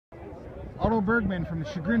Otto Bergman from the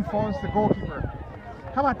Chagrin Falls, the goalkeeper.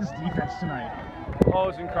 How about this defense tonight? Oh, it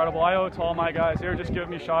was incredible. I owe it to all my guys. They were just giving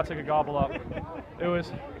me shots I could gobble up.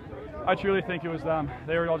 I truly think it was them.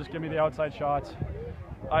 They were all just giving me the outside shots.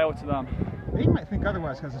 I owe it to them. They might think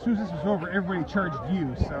otherwise, because as soon as this was over, everybody charged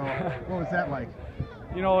you. So what was that like?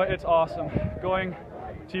 You know, it's awesome. Going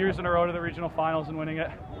 2 years in a row to the regional finals and winning it,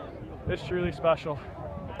 it's truly special.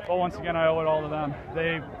 But once again, I owe it all to them.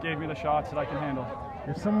 They gave me the shots that I can handle.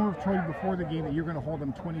 If someone would have told you before the game that you're going to hold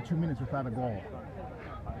them 22 minutes without a goal,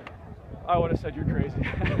 I would have said you're crazy.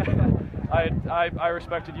 I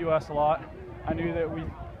respected US a lot. I knew that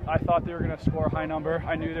I thought they were going to score a high number.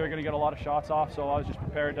 I knew they were going to get a lot of shots off, so I was just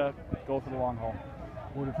prepared to go for the long haul.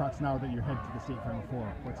 What are the thoughts now that you're headed to the state final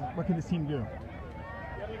four? What can this team do?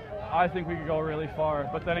 I think we could go really far,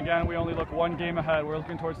 but then again, we only look one game ahead. We're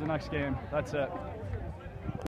looking towards the next game. That's it.